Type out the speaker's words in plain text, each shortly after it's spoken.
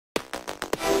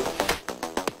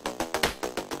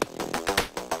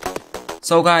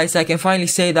So guys, I can finally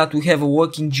say that we have a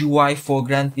working GUI for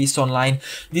Grand Theft Online.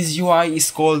 This UI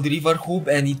is called River Hub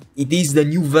and it is the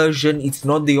new version, it's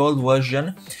not the old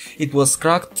version. It was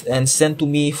cracked and sent to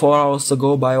me 4 hours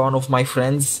ago by one of my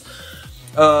friends.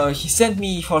 He sent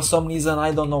me for some reason,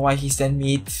 I don't know why he sent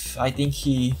me it. I think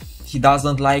he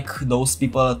doesn't like those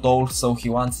people at all, so he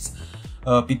wants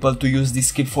people to use this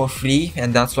script for free,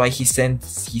 and that's why he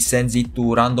sends it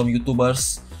to random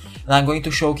YouTubers. And I'm going to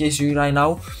showcase you right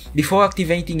now. Before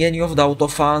activating any of the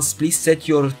AUTOFARMs, please set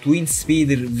your twin speed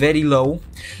very low,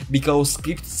 because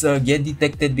scripts get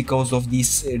detected because of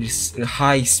this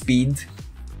high speed.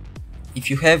 If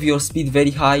you have your speed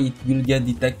very high, it will get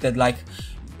detected. Like,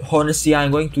 honestly, I'm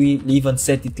going to even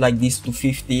set it like this to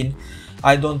 15.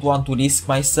 I don't want to risk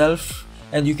myself.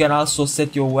 And you can also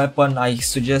set your weapon. I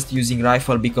suggest using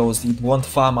rifle because it won't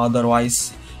farm,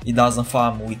 otherwise it doesn't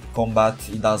farm with combat.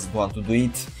 It doesn't want to do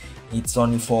it. It's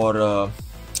only for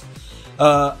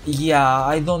yeah,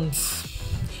 I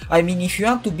mean, if you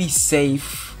want to be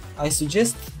safe, I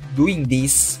suggest doing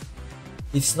this.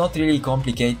 It's not really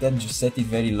complicated, just set it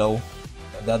very low.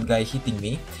 That guy hitting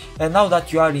me. And now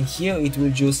that you are in here, it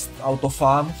will just auto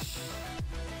farm.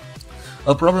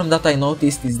 A problem that I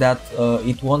noticed is that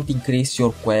it won't increase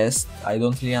your quest. I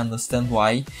don't really understand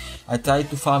why. I tried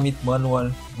to farm it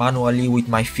manually with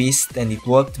my fist and it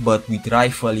worked, but with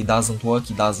rifle it doesn't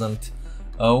work, it doesn't...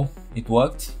 Oh, it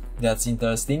worked? That's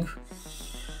interesting.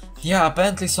 Yeah,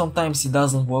 apparently sometimes it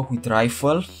doesn't work with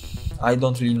rifle. I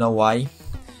don't really know why.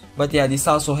 But yeah, this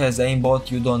also has aimbot,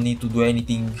 you don't need to do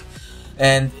anything.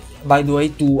 And by the way,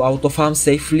 to auto farm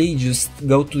safely, just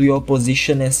go to your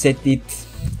position and set it.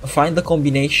 Find the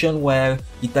combination where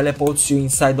it teleports you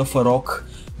inside of a rock,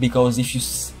 because if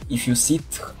you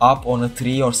sit up on a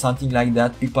tree or something like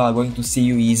that, people are going to see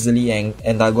you easily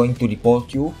and are going to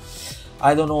report you.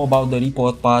 I don't know about the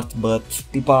report part, but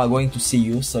people are going to see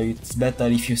you, so it's better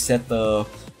if you set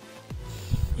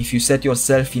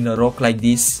yourself in a rock like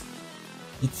this.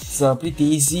 It's pretty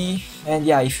easy. And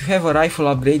yeah, if you have a rifle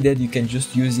upgraded, you can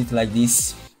just use it like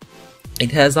this.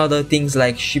 It has other things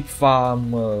like ship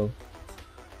farm,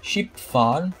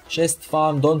 chest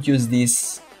farm. Don't use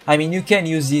this. I mean, you can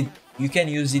use it,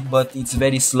 but it's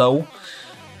very slow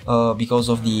because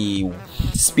of the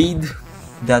speed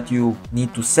that you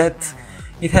need to set.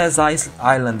 It has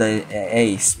island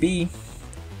ASP,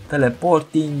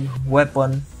 teleporting,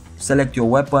 weapon, select your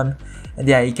weapon, and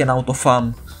yeah, you can auto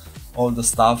farm all the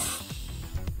stuff.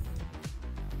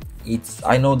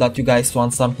 I know that you guys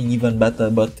want something even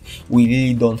better, but we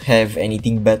really don't have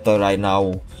anything better right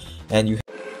now, and you.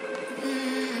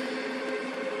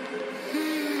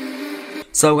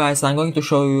 So guys, I'm going to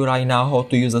show you right now how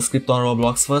to use a script on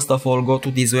Roblox. First of all, go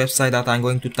to this website that I'm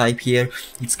going to type here.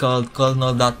 It's called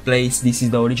kernel.place. This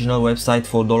is the original website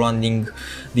for downloading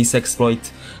this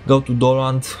exploit. Go to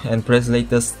download and press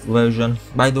latest version.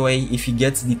 By the way, if it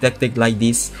gets detected like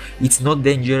this, it's not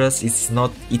dangerous, it's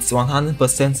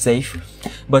 100% safe,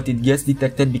 but it gets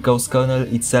detected because kernel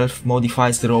itself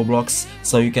modifies the Roblox,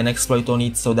 so you can exploit on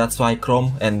it. So that's why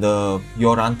Chrome and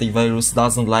your antivirus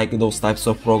doesn't like those types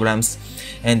of programs,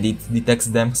 and it detects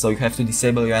them, so you have to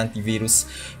disable your antivirus.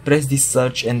 Press this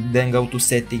search and then go to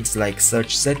settings, like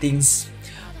search settings,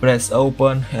 press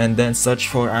open and then search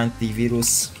for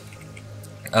antivirus,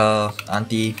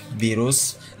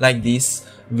 like this,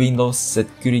 Windows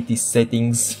security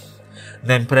settings,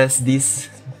 then press this,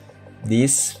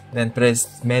 then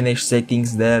press manage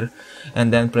settings there,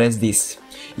 and then press this.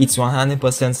 It's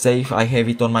 100% safe. I have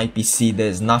it on my PC,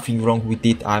 there's nothing wrong with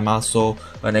it. I'm also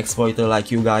an exploiter like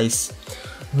you guys.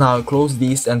 Now close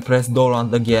this and press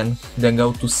download again, then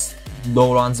go to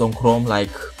downloads on Chrome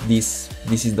like this.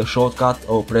 This is the shortcut,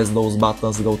 or press those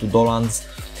buttons, go to downloads,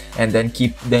 and then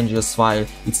keep dangerous file.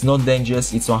 It's not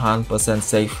dangerous, it's 100%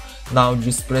 safe. Now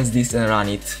just press this and run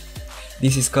it.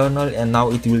 This is kernel, and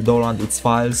now it will download its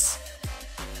files,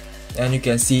 and you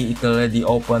can see it already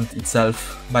opened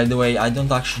itself. By the way, I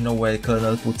don't actually know where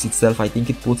kernel puts itself. I think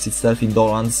it puts itself in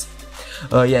downloads.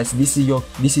 Yes, this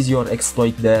is your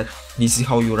exploit there. This is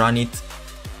how you run it.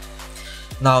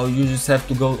 Now you just have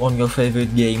to go on your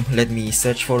favorite game. Let me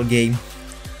search for a game,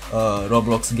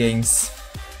 Roblox games,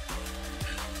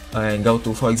 and go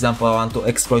to, for example, I want to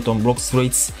exploit on Block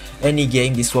Streets. Any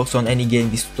game, this works on any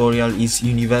game. This tutorial is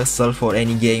universal for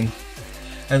any game.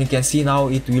 And you can see now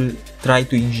it will try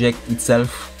to inject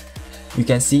itself. You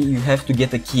can see you have to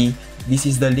get a key. This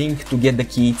is the link to get the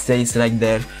key, it says right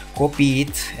there. Copy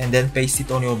it and then paste it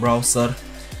on your browser.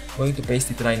 I'm going to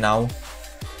paste it right now.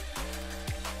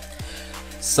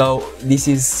 So this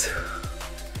is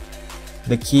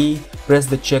the key. Press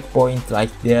the checkpoint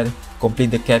right there,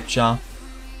 complete the captcha,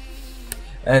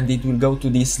 and it will go to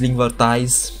this link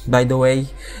vertise. By the way,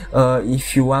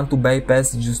 if you want to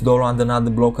bypass, just download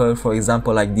another blocker, for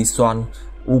example like this one,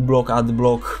 uBlock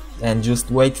AdBlock, and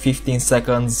just wait 15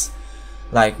 seconds,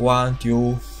 like 1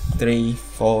 2 3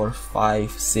 4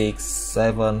 5 6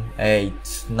 7 8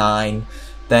 9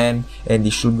 10, and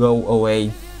it should go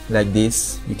away like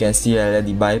this. You can see I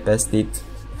already bypassed it.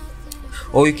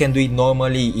 Or you can do it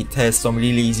normally, it has some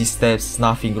really easy steps,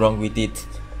 nothing wrong with it.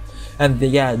 And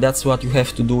yeah, that's what you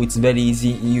have to do, it's very easy,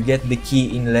 you get the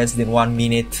key in less than 1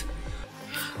 minute.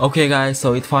 Okay guys,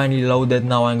 so it finally loaded.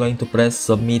 Now I'm going to press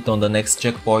submit on the next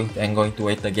checkpoint. I'm going to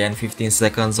wait again 15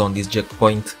 seconds on this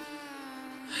checkpoint.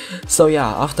 So yeah,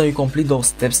 after you complete those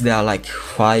steps, there are like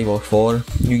 5 or 4,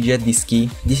 you get this key.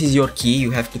 This is your key,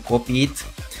 you have to copy it,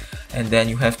 and then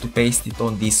you have to paste it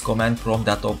on this command prompt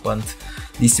that opened.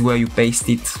 This is where you paste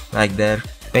it, like there,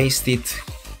 paste it,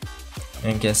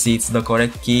 and you can see it's the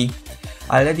correct key.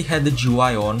 I already had the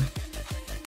GUI on,